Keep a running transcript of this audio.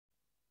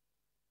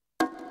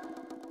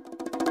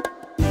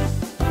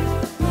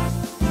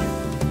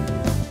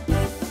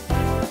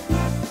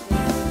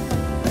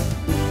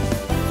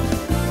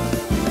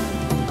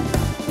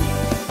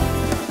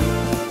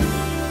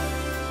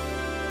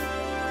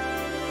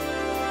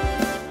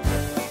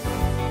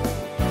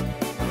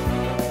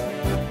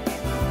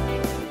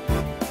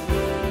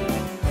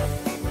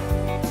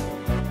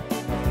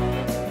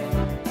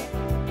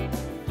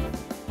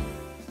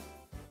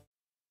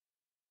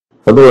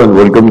Hello and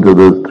welcome to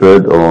this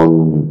thread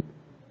on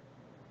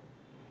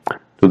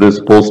to this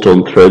post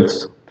on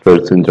threads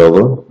in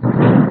Java.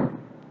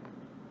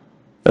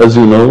 As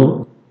you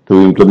know,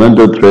 to implement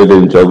a thread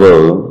in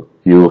Java,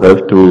 you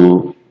have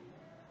to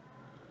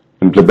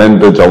implement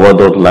the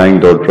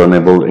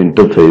java.lang.runnable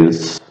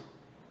interface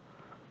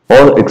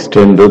or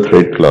extend the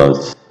thread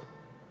class.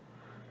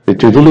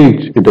 It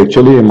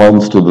actually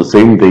amounts to the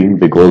same thing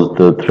because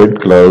the thread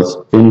class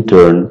in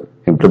turn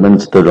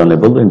implements the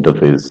runnable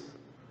interface.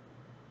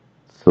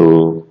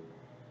 So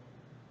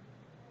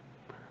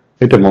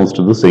it amounts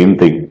to the same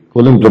thing.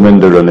 We'll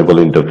implement the runnable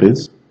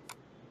interface.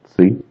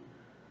 See,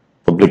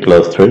 public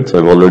class threads.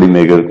 I've already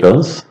made a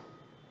class.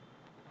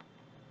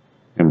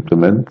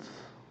 Implements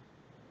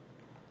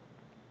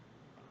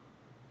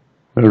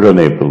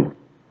runnable.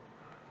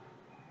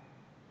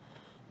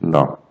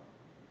 Now,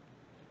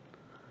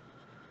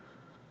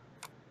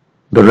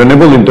 the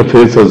runnable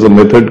interface has a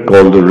method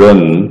called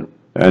run,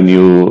 and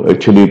you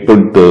actually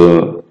put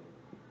the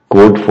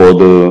code for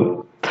the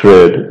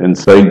thread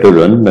inside the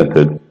run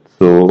method.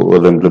 So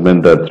we'll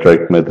implement the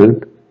abstract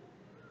method.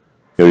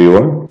 Here you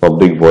are,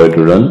 public void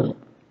run.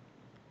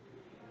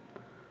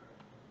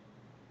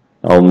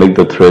 I'll make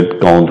the thread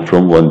count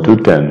from 1 to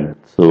 10.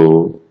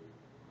 So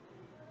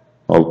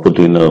I'll put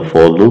in a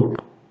for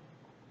loop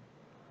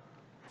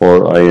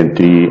for int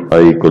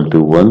I equal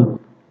to 1,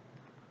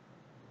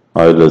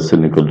 I less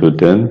than equal to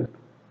 10,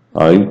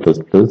 I plus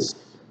plus.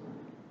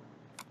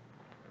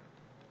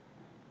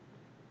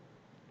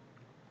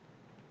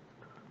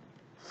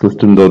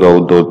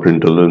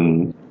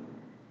 System.out.println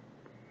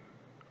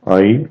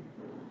I.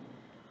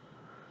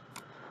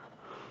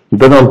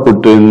 Then I'll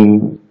put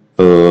in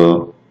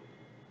a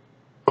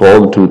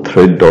call to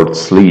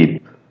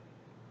thread.sleep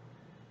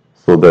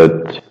so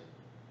that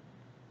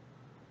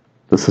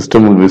the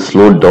system will be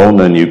slowed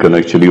down and you can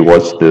actually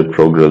watch the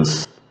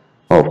progress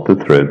of the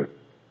thread.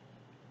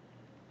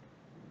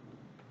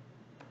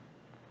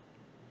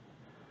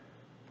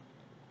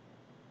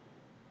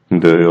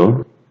 There you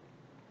are.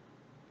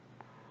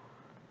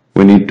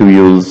 We need to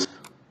use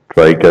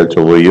try catch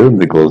over here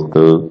because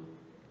the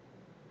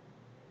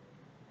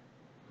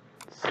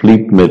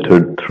sleep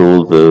method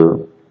throws a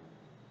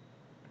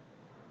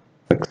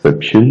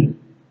exception.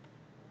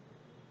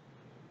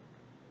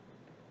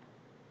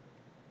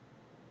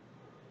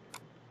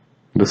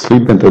 The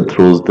sleep method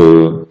throws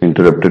the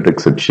interrupted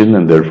exception,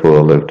 and therefore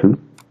I'll have to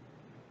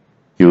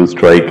use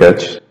try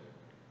catch.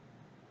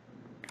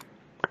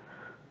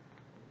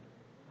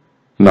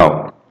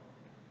 Now,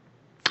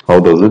 how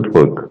does it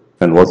work?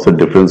 And what's the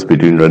difference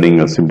between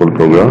running a simple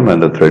program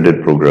and a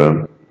threaded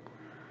program?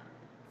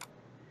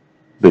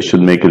 This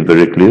should make it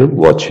very clear.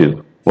 Watch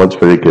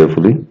very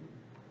carefully.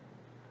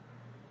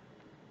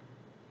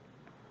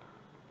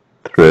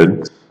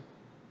 Threads.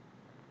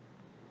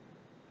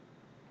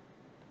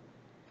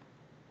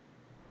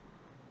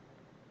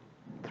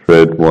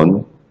 Threads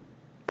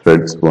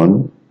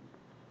 1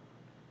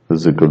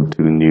 is equal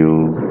to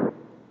new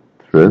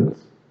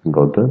threads.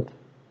 Got that?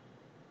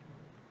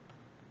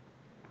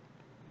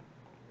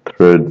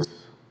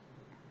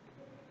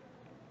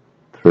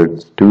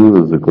 Threads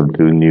 2 is equal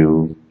to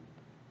new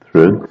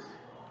threads.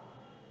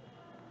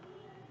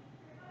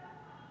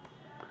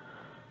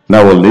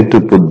 Now we'll need to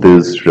put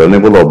these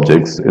runnable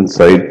objects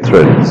inside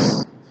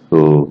threads.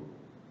 So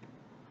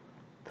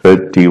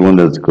thread T1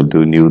 is equal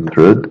to new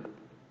thread.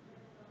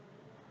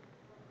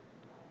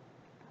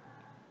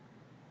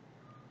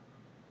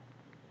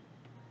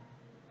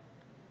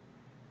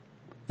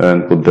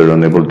 And put the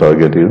runnable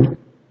target here.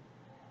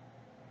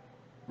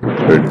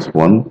 Threads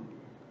 1.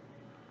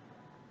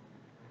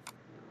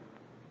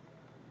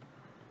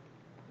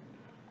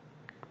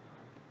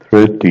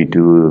 Thread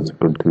T2 is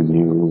equal to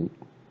new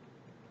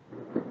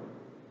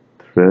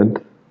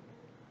thread.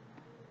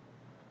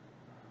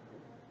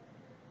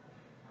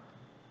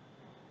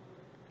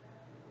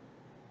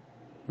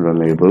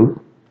 Runnable.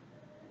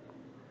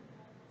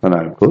 And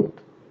I put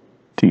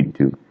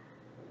T2.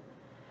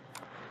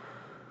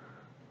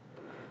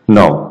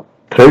 Now,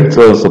 threads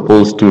are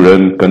supposed to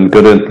run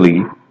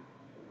concurrently,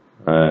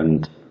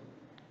 and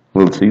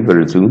we'll see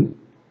very soon.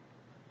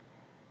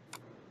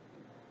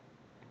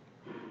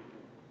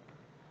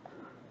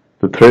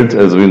 The threads,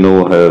 as we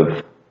know,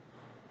 have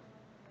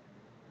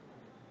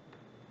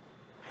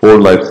 4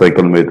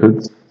 lifecycle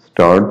methods: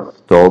 start,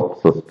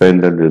 stop,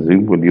 suspend, and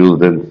resume. We'll use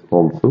them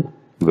also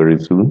very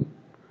soon.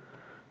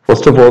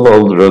 First of all,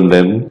 I'll run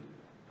them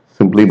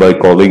simply by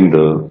calling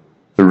the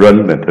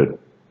run method.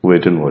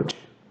 Wait and watch.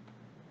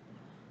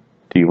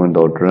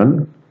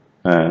 T1.run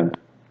and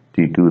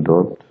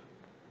T2.run.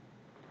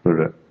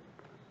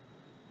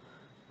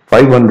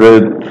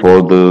 500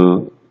 for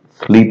the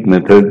sleep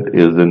method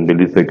is in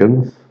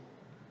milliseconds,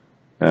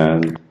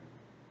 and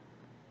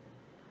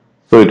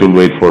so it will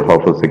wait for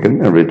half a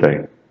second every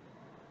time.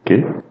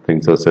 Okay,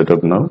 things are set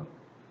up now.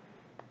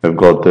 I've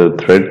got the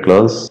thread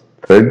class,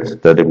 threads,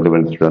 that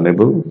implements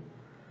runnable.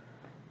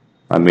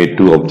 I made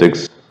 2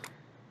 objects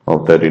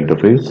of that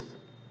interface.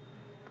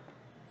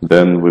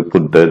 Then we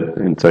put that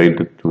inside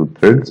the 2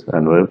 threads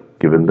and we've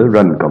given the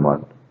run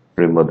command.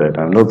 Remember that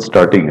I'm not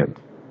starting it.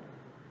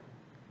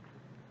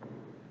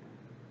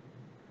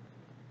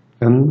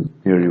 And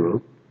here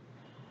you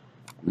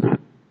will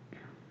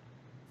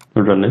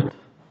run it.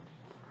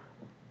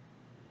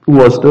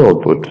 What's the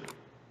output?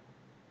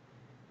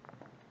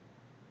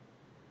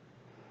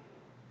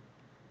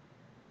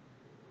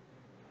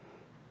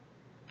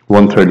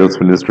 One thread is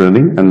finished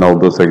running and now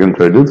the second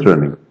thread is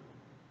running.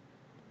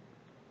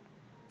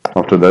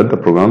 After that the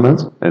program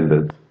has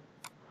ended.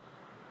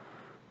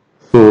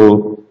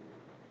 So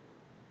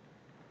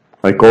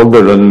I called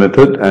the run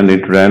method and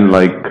it ran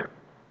like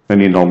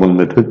any normal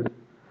method.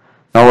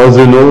 Now as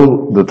you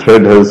know, the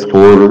thread has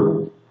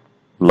 4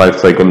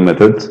 lifecycle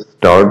methods: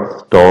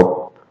 start,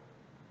 stop,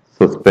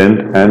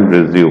 suspend and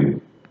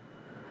resume.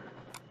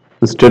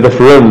 Instead of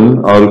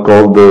run, I'll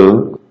call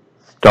the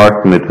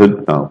start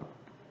method now.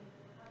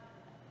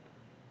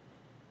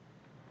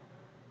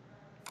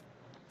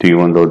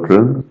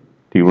 T1.run,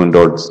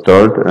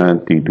 T1.start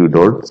and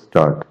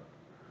T2.start.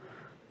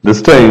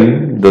 This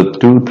time the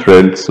 2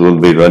 threads will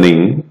be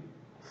running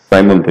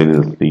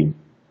simultaneously.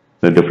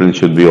 The difference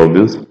should be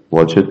obvious.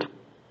 Watch it.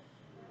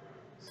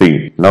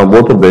 See, now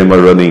both of them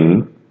are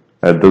running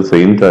at the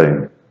same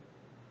time.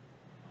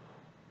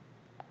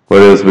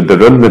 Whereas with the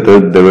run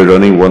method, they were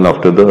running one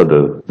after the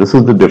other. This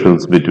is the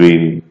difference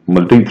between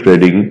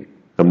multi-threading,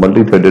 a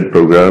multi-threaded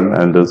program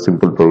and a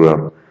simple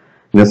program.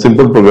 In a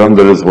simple program,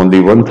 there is only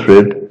one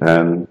thread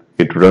and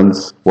it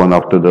runs one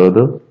after the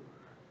other.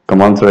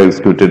 Commands are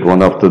executed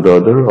one after the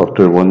other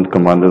after one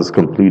command is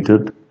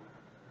completed.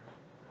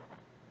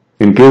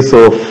 In case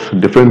of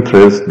different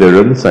threads, they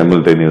run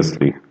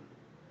simultaneously.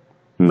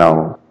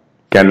 Now,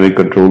 can we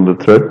control the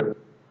thread?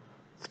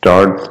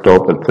 Start,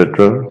 stop,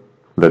 etc.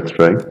 Let's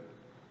try.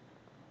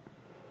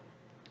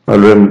 I'll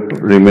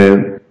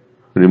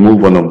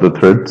remove one of the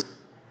threads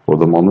for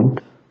the moment.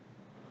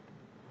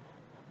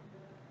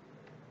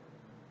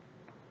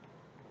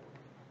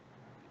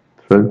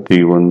 Thread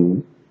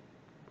T1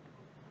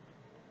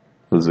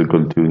 is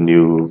equal to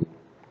new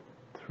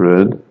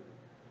thread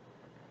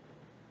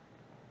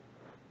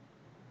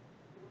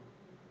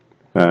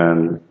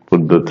and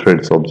put the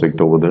threads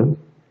object over there.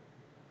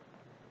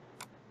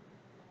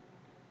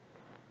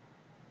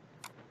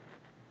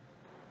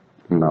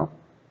 Now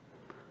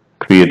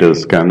create a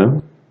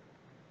scanner.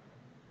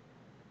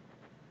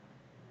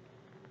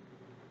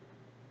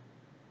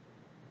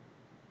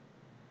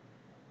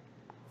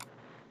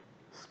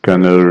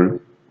 Scanner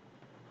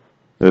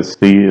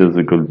SC is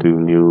equal to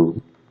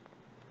new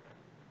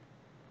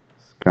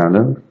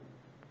scanner.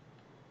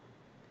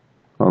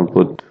 I'll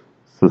put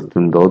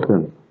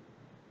system.in.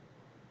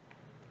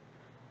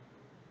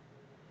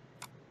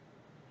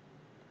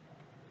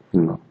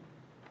 No.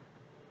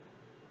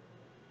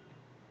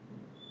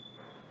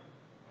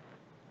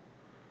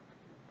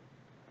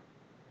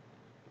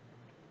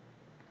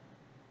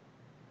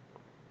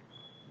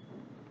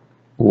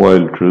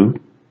 While true,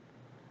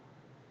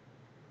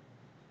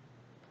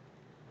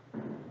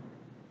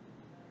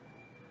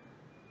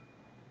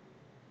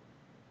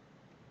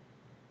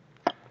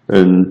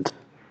 int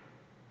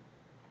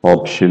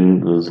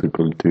option is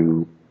equal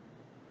to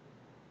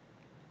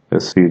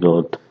sc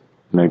dot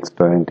next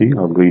int.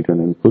 I'll read an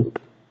input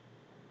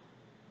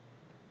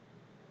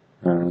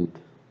and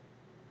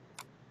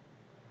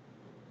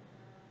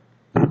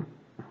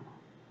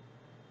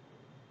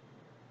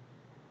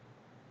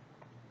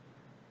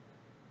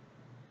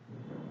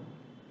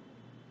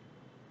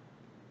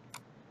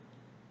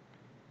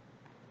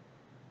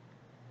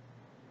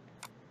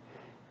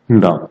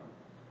now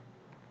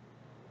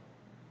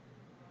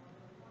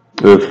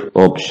if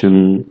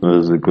option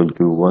is equal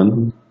to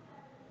 1,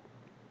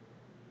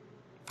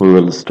 we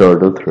will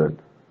start a thread.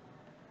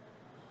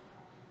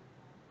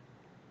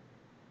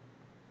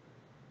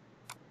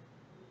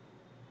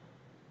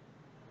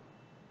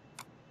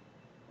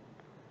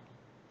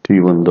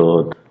 T1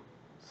 dot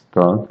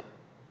start.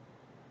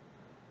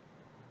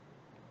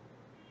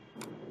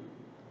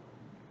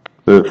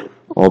 If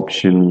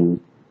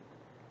option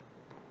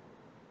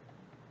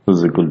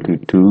is equal to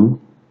 2,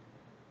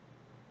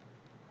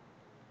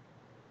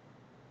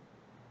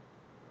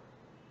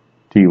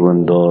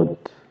 T1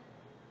 dot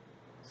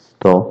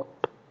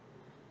stop.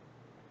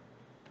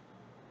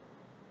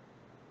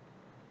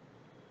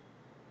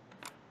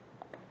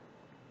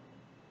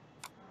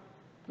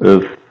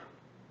 If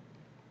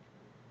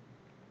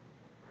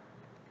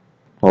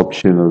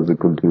option is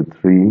equal to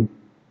 3,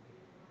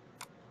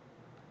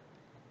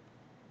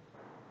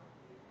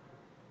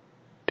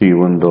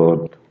 T1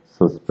 dot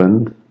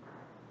suspend.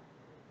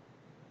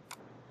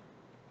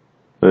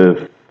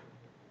 If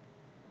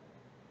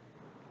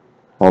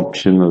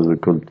option is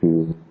equal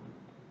to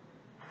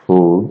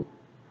 4,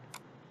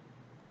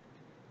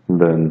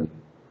 then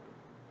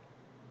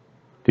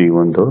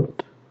T1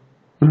 dot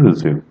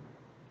resume.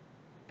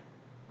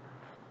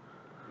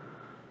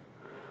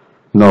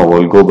 Now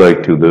I'll go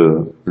back to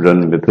the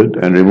run method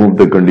and remove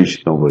the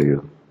condition over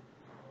here.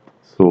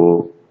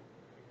 So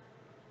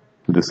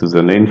this is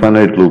an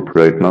infinite loop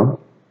right now.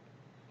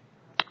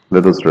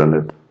 Let us run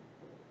it.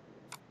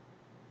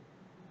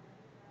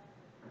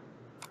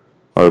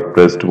 or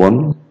pressed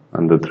 1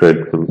 and the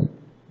thread will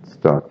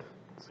start.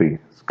 See,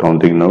 it's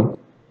counting now.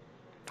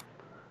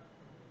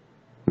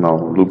 Now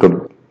look at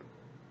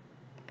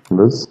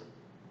this.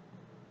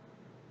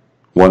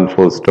 1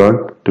 for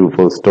start, 2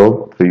 for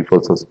stop, 3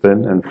 for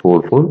suspend and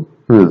 4 for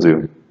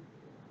resume.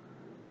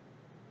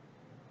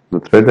 The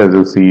thread, as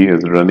you see,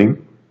 is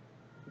running.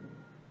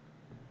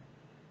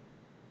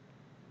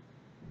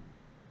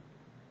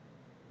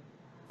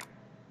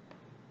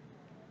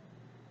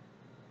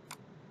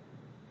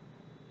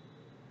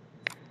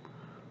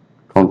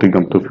 Counting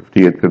up to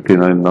 58,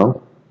 59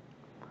 now.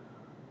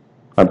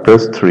 I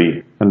pressed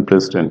 3 and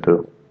pressed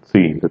enter.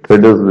 See, the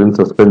thread has been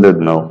suspended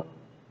now.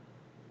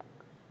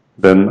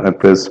 Then I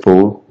press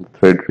 4, the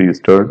thread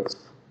restarts.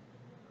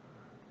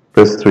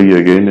 Press 3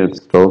 again, it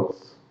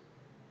stops.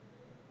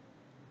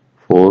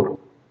 4,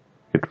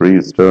 it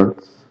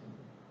restarts.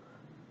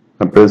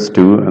 I press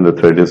 2 and the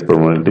thread is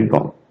permanently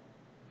gone.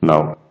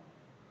 Now,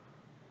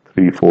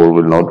 3, 4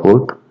 will not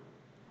work.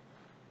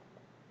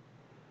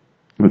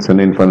 It's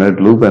an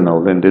infinite loop and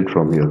I'll end it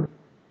from here.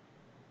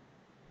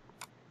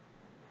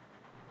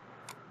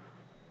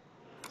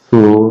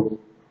 So,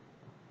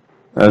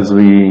 as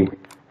we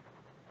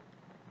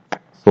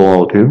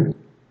saw out here,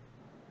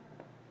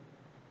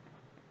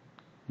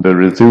 the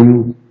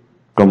resume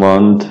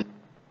command,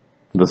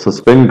 the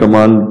suspend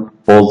command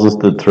pauses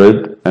the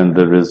thread and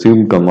the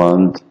resume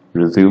command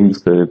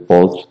resumes the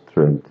paused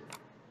thread.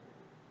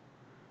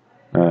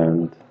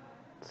 And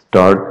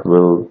start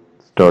will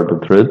start the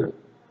thread.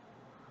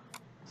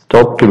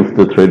 Stop kills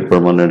the thread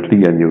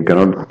permanently and you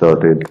cannot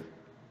start it.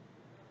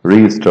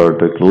 Restart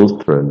a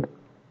closed thread.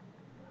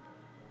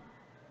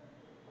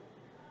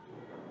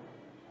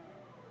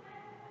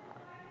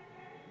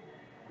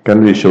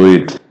 Can we show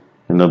it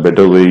in a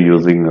better way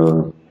using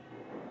a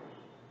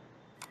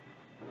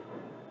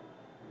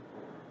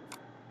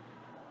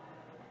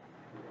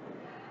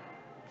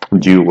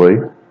GUI?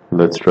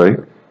 Let's try.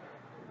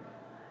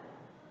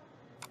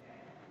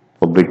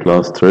 Public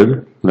class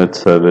thread.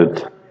 Let's have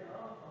it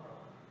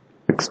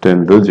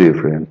extend the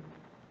JFrame.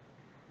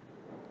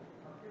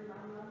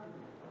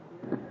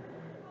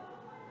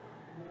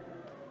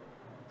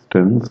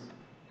 Extends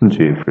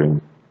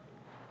JFrame.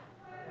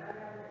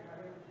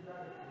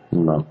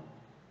 Now,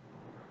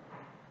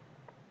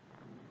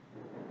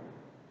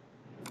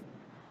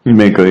 we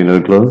make an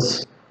inner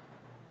class.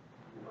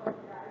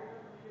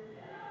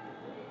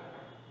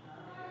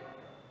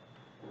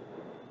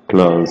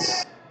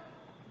 Class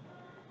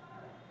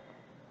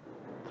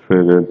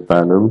threaded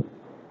panel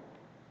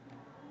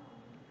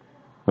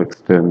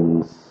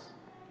extends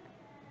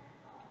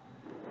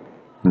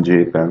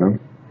JPanel.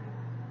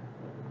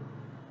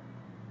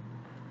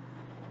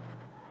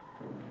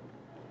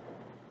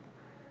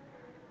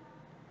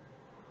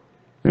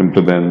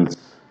 Implements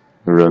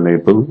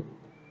runnable.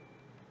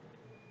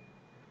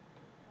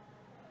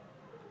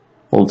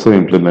 Also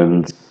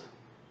implements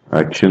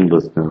action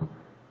listener.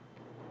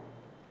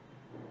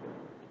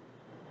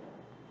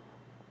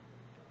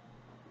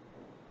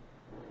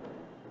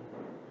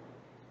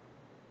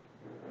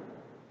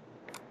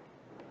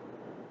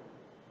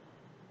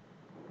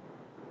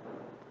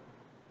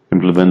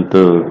 Implement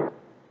the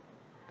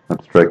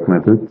abstract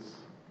methods.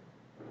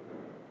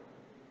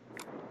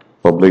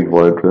 Public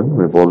void run.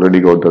 We've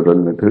already got the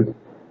run method.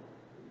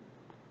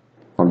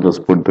 I'll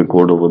just put the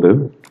code over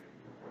there.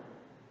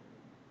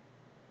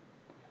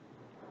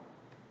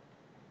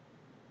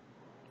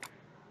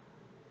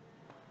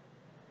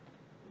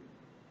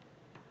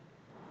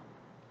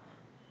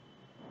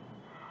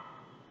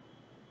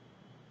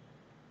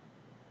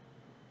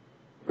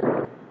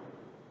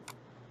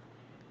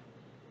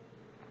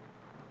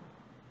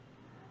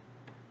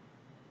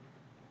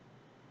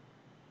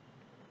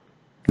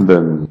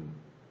 Then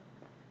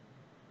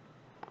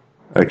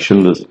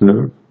action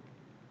listener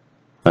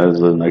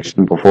as an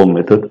action perform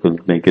method, we'll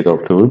make it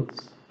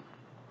afterwards.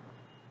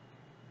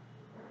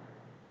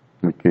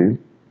 Okay.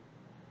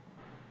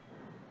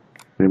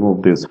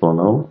 Remove this for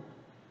now.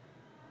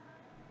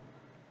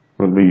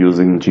 We'll be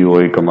using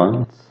GUI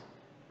commands.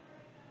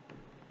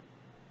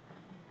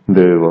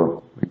 There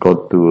we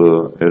got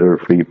to an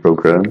error-free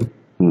program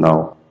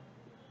now.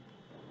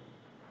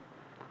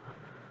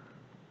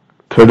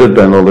 Threaded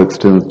panel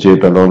extends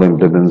JPanel,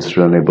 implements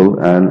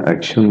runnable and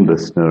action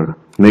listener.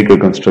 Make a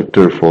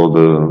constructor for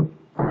the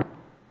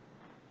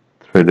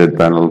threaded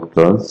panel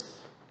class.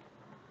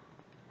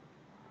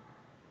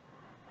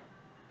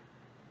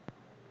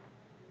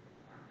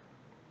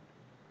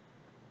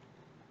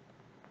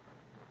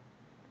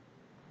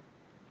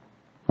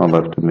 I'll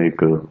have to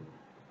make a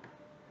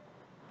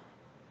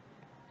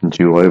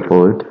GUI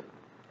for it.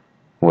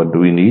 What do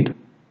we need?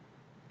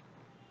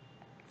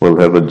 We'll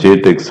have a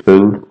JText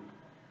field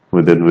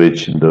within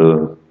which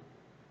the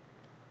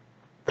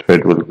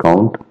thread will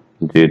count,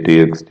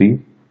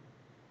 JTXT,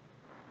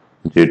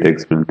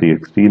 JText will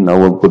TXT. Now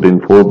we'll put in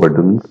 4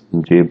 buttons,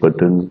 J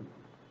button,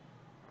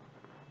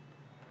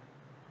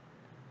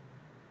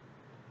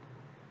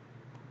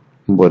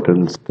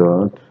 button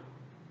start,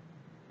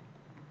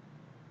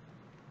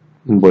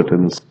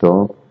 button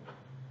stop,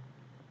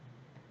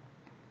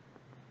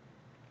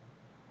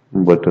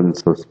 button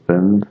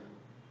suspend,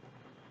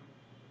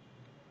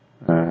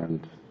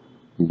 and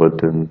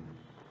button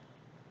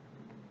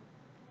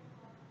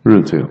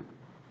resume.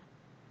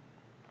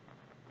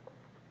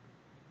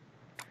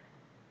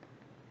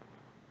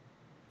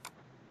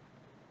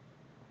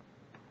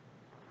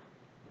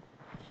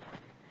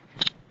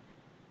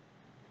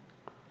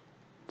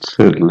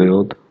 Set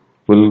layout.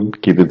 We'll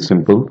keep it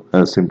simple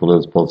as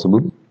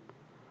possible.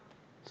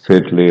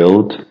 Set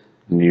layout,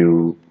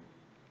 new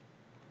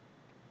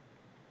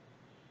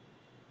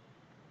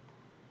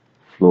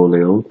flow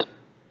layout.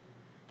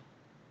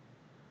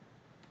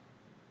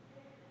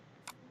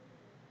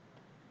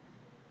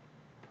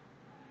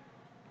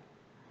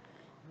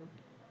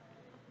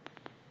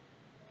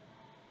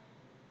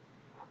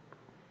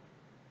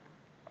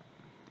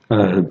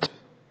 Add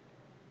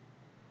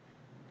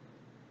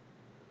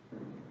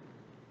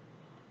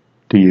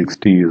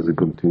txt is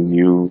equal to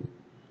new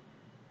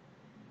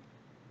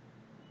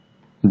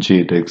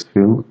JText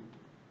field,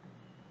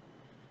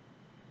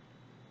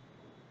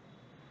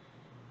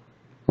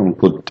 and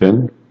put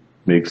 10,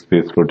 make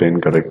space for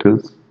 10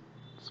 characters,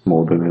 it's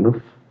more than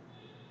enough.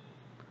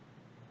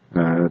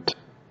 Add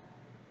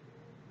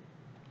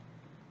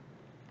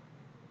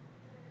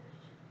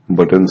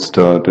button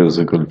start is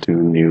equal to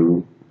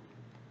new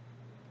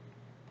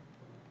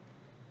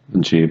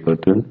J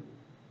button,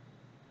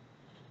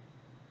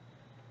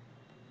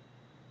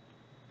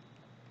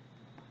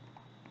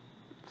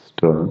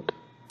 start,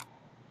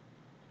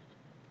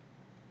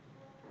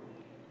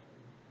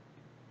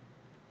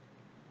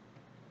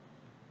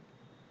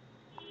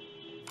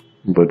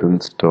 button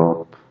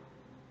stop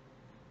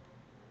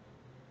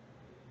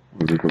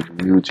is equal to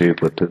new J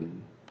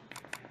button,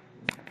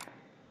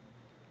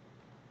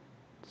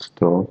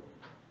 stop,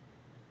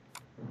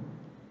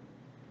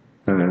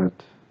 add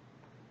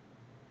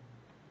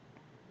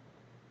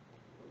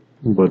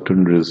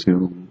button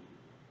resume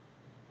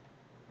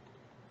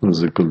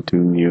is equal to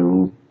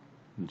new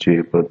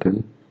J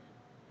button,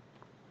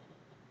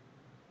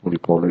 we'll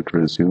call it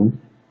resume,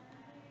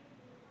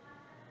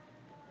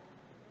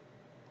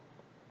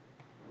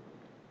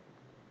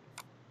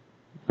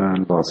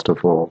 and last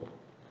of all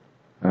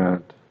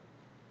add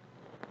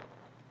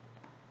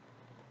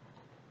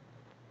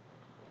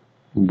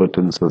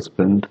button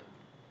suspend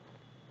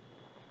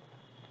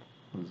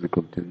is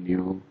equal to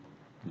new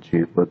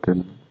J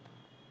button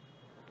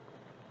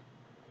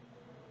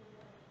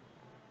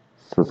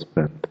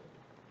suspend.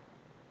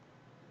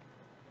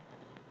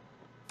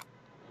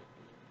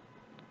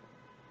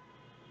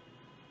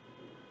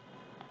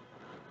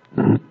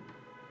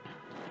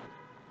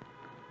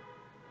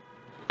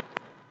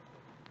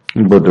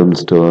 Button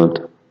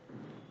start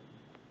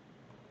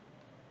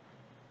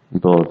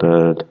dot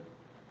add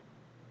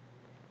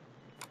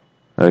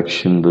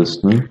action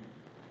listener,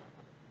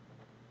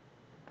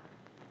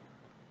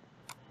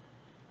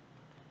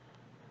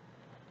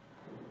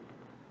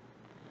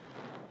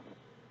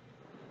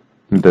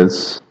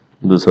 this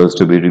has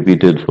to be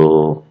repeated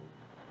for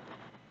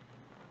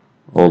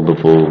all the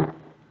 4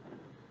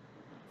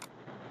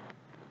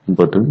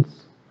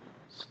 buttons.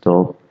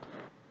 Stop,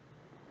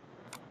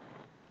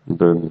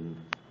 then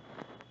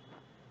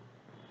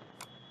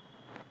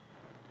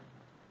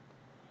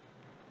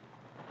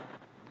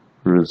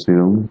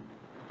resume,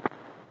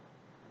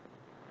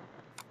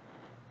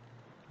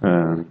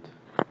 and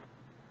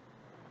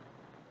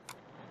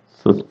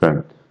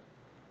suspend.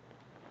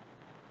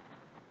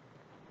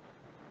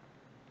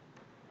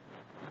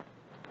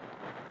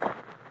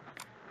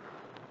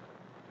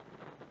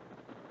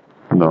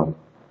 Now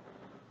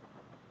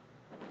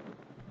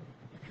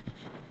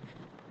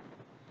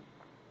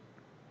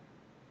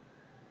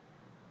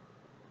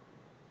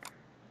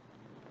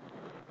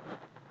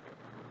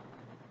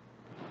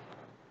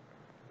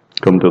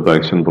come to the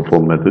action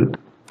perform method.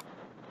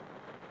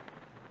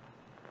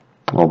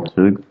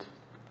 Object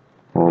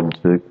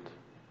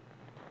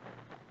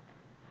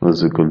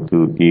is equal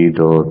to e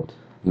dot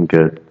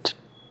get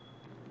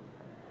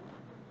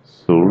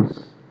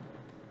source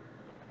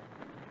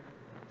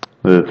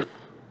if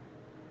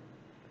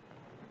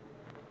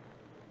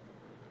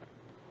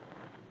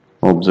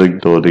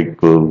object dot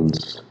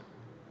equals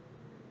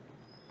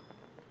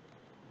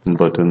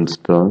button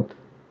start,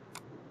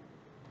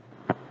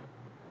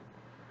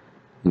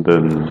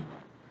 then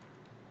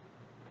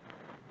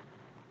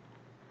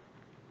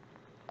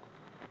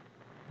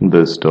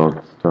this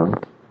dot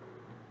start,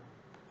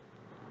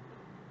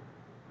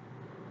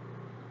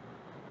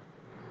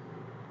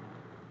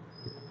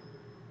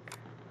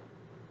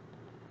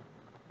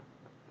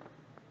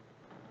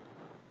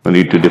 I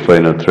need to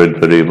define a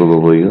thread variable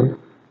over here,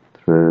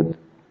 thread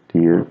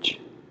th,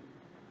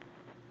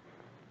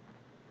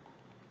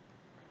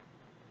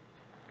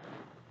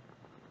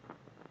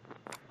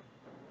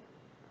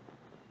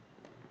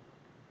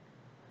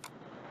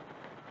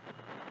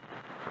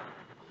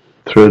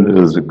 thread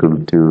is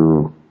equal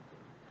to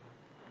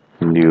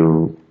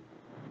new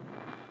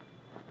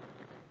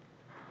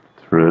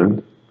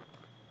thread.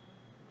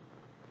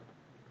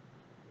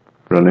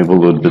 Runnable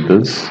would be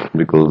this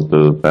because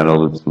the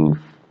panel itself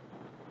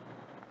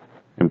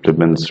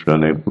implements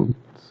runnable.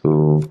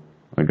 So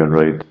I can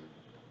write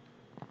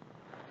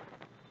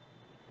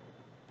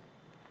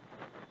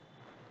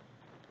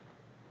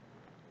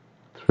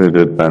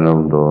threaded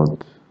panel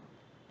dot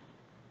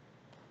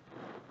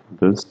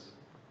this,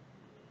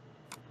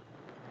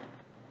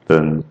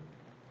 then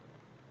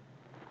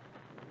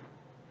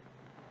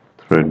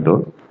thread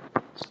dot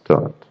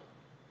start.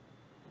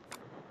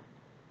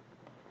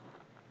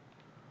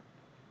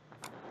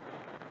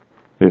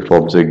 If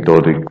object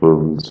dot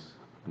equals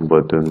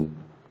button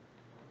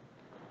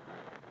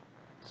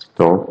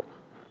stop,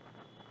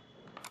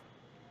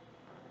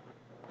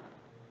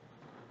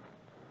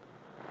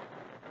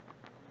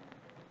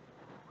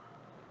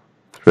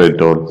 thread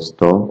dot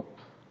stop,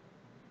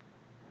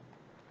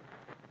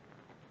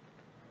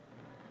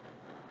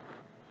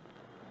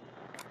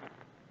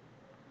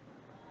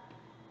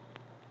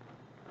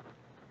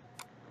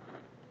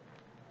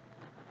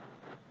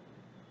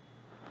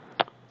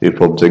 if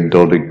object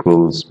dot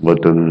equals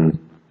button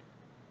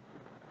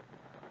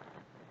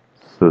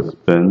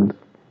suspend,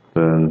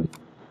 then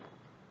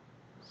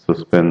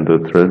suspend the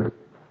thread.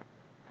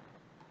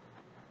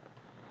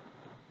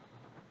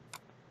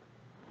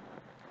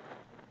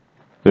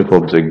 If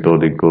object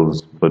dot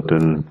equals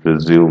button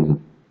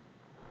resume,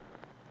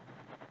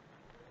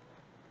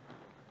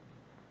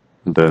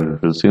 then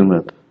resume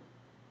it.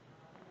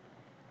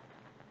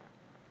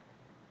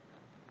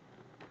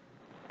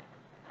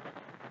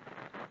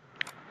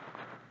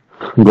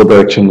 Got the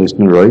action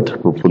listener right,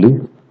 hopefully,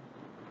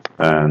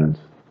 and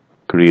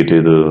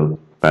created a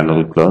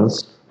panel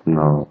class.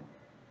 Now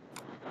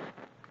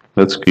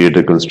let's create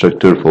a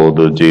constructor for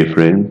the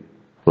JFrame,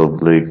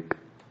 public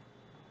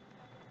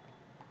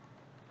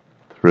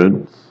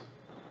threads,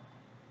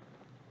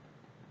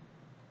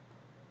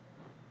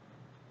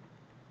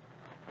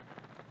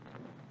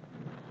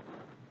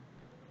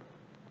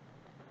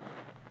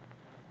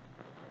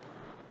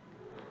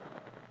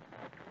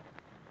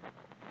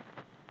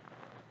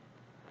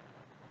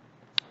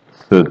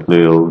 set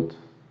layout,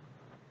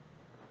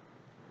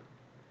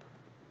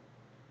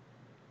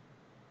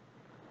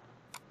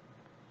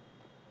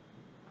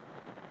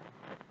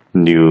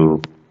 new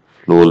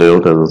flow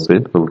layout. As I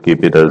said, we'll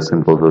keep it as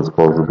simple as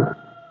possible.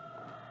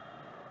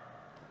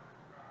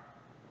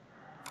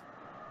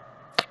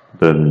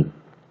 Then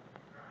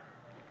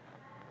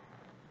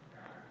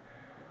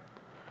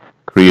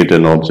create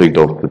an object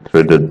of the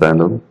threaded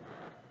panel.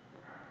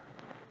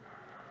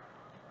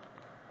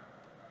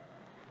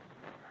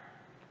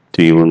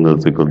 T1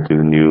 is equal to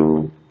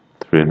new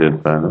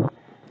threaded panel.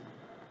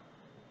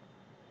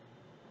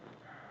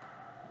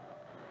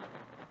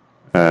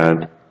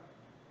 Add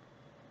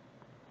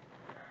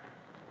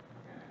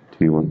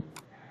T1.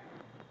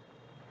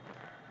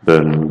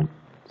 Then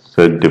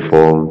set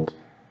default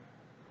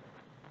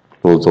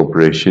close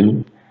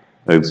operation,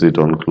 exit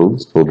on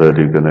close, so that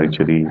you can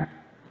actually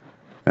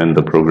end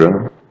the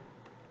program.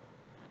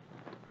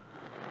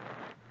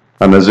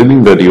 I'm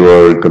assuming that you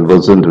are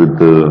conversant with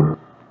the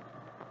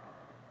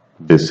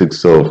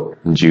basics of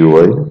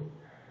GUI,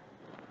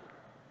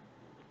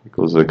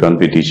 because I can't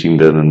be teaching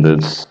them in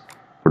this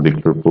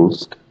particular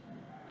post.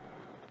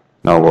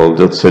 Now I'll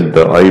just set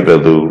the I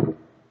value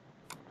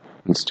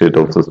instead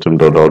of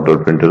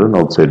system.out.println.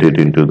 I'll set it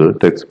into the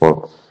text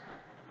box,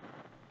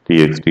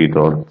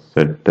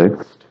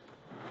 txt.setText.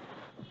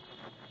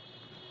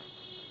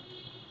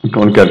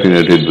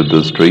 Concatenated with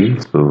the string,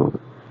 so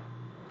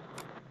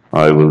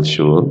I will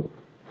show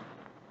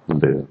up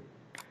there.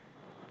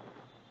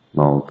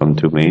 Now come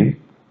to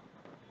main.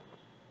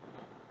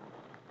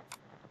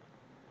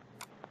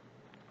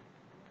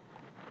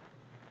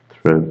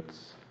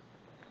 Threads.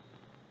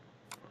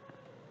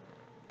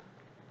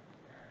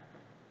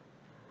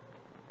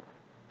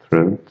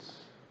 Threads.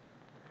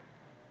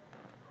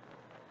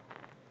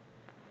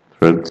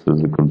 Threads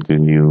is equal to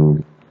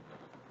new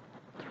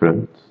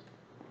threads.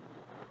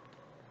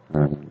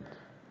 And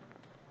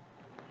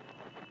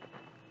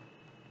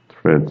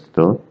threads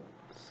dot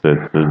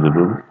set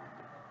visible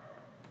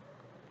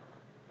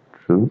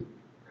true.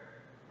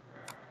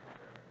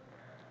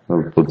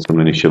 I'll put some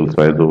initial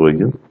size over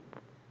here.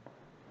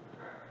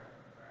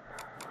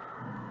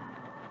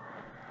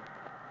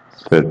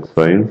 Set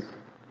size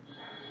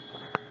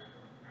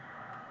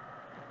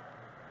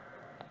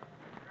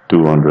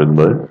 200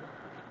 by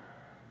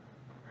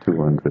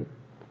 200.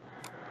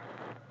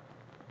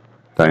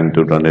 Time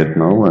to run it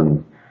now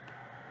and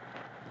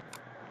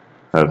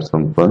have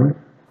some fun.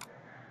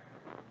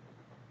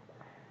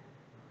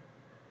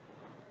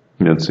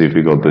 Let's see if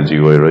we got the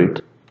GUI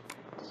right.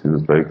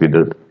 Seems like we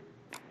did.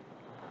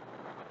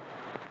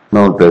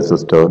 Now press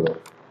start.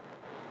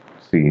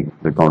 See,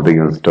 the counting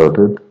has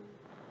started.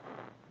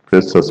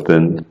 Press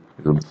suspend,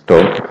 it will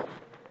stop.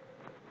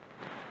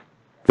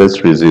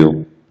 Press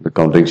resume, the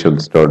counting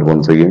should start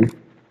once again.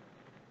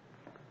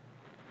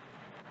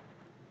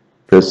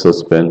 Press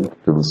suspend,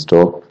 it will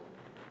stop.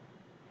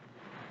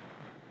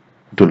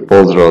 It will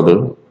pause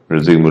rather,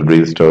 resume will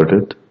restart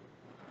it.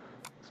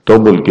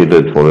 Stop will keep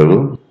it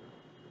forever,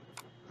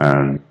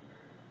 and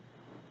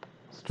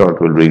start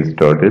will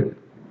restart it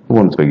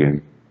once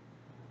again.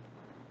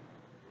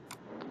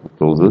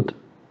 Close it.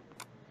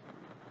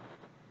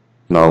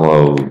 Now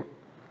I'll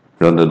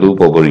run the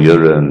loop over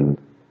here and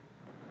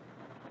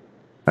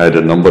add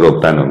a number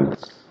of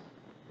panels.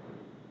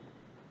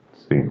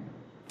 See,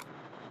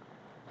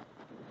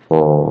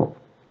 for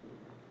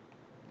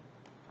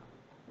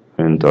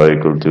int I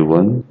equal to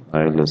 1,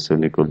 I less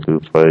than equal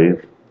to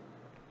 5,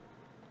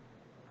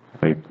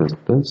 I plus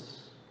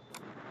plus,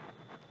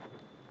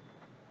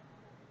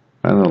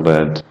 and I'll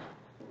add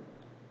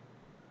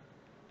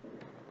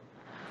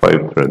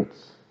 5 threads.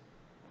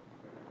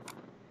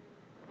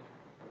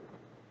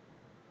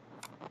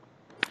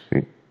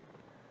 See,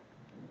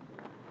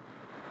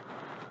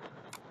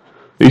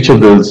 each of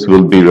those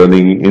will be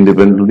running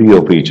independently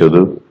of each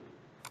other,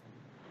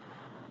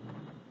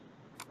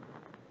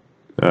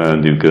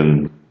 and you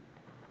can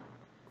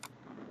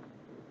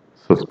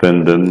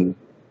suspend them,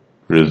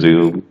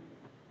 resume,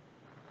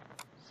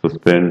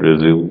 suspend,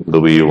 resume the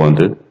way you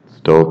want it,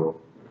 stop,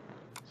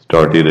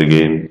 start it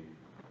again.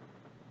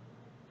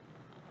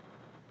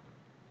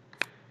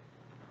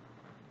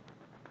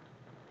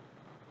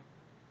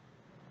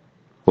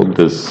 Hope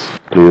this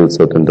clears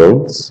certain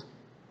doubts.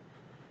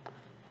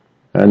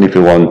 And if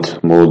you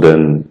want more,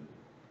 then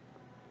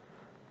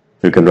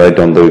you can write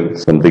on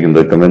something in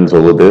the comments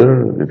over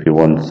there if you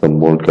want some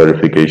more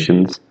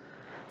clarifications.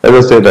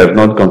 As I said, I have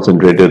not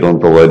concentrated on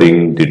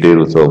providing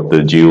details of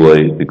the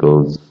GUI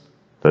because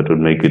that would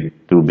make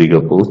it too big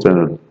a post and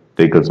it would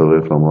take us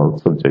away from our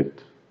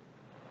subject.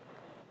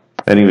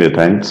 Anyway,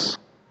 thanks.